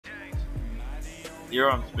You're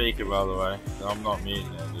on speaker, by the way. So I'm not muting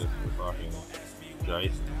it, just for fucking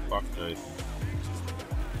Jason. Fuck Jason.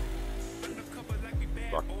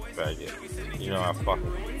 Fucking faggot. You know,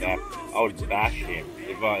 I would bash him.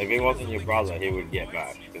 If he wasn't your brother, he would get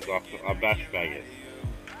bashed. Because I bash faggots.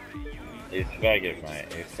 He's faggot,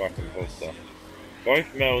 mate. He's fucking pussy.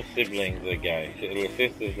 Both Mel's siblings are gay. Her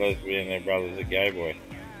sister's lesbian, their brother's a gay boy.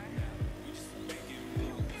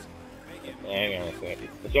 Hang on a sec.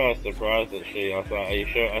 So I was surprised that I thought, are you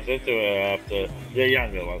sure? I said to her after, the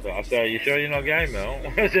younger one, I said, are you sure you're not gay, Mel?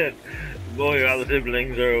 I said, all your other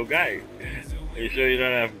siblings are all gay. Are you sure you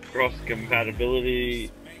don't have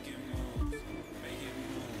cross-compatibility?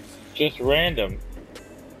 Just random.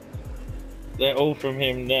 They're all from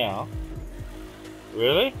him now.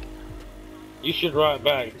 Really? You should write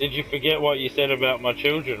back. Did you forget what you said about my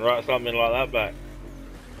children? Write something like that back.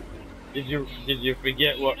 Did you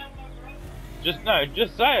forget what? Just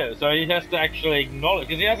say it. So he has to actually acknowledge,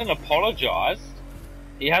 because he hasn't apologized.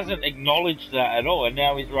 He hasn't acknowledged that at all, and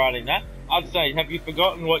now he's writing that. I'd say, have you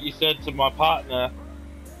forgotten what you said to my partner?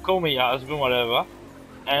 Call me your husband, whatever,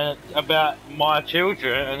 and about my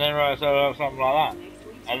children, and then write something like that,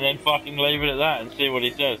 and then fucking leave it at that and see what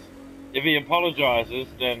he says. If he apologizes,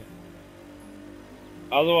 then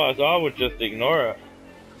otherwise I would just ignore it.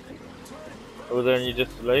 Well, then you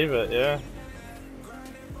just leave it, yeah.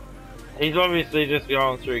 He's obviously just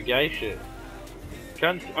going through gay shit.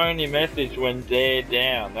 Cunts only message when they're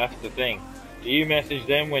down, that's the thing. Do you message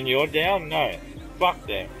them when you're down? No. Fuck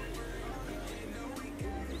them.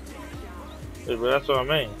 But that's what I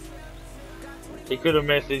mean. He could have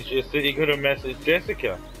messaged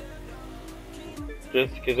Jessica.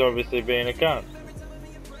 Jessica's obviously being a cunt.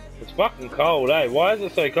 It's fucking cold, eh? Why is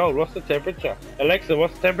it so cold? What's the temperature? Alexa,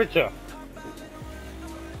 what's the temperature?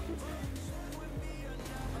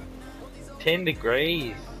 10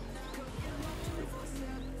 degrees.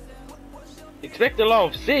 Expect a low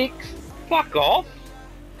of 6? Fuck off.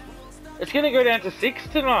 It's gonna go down to 6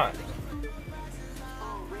 tonight.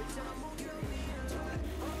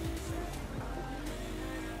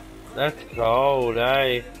 That's cold,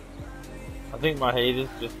 eh? I think my heater's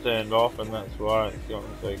just turned off and that's why it's gotten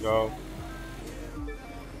so cold.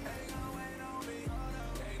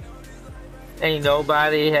 Ain't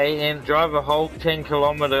nobody hating. Drive a whole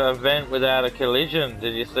 10-kilometer event without a collision.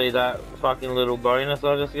 Did you see that fucking little bonus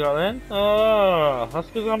I just got then? Oh, that's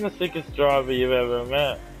because I'm the sickest driver you've ever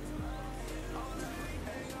met.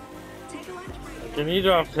 Can you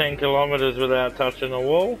drive 10 kilometers without touching a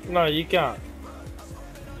wall? No, you can't.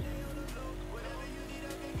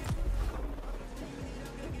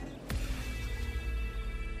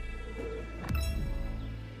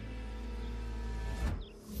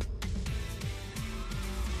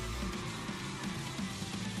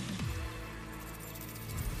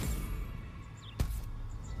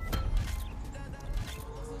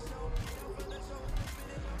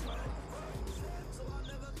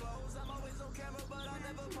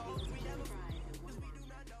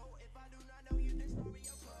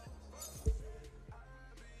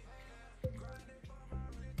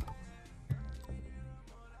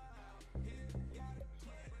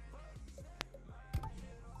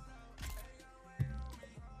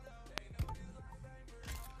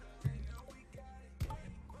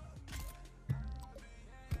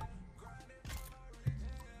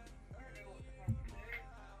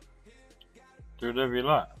 Do whatever you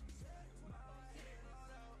like.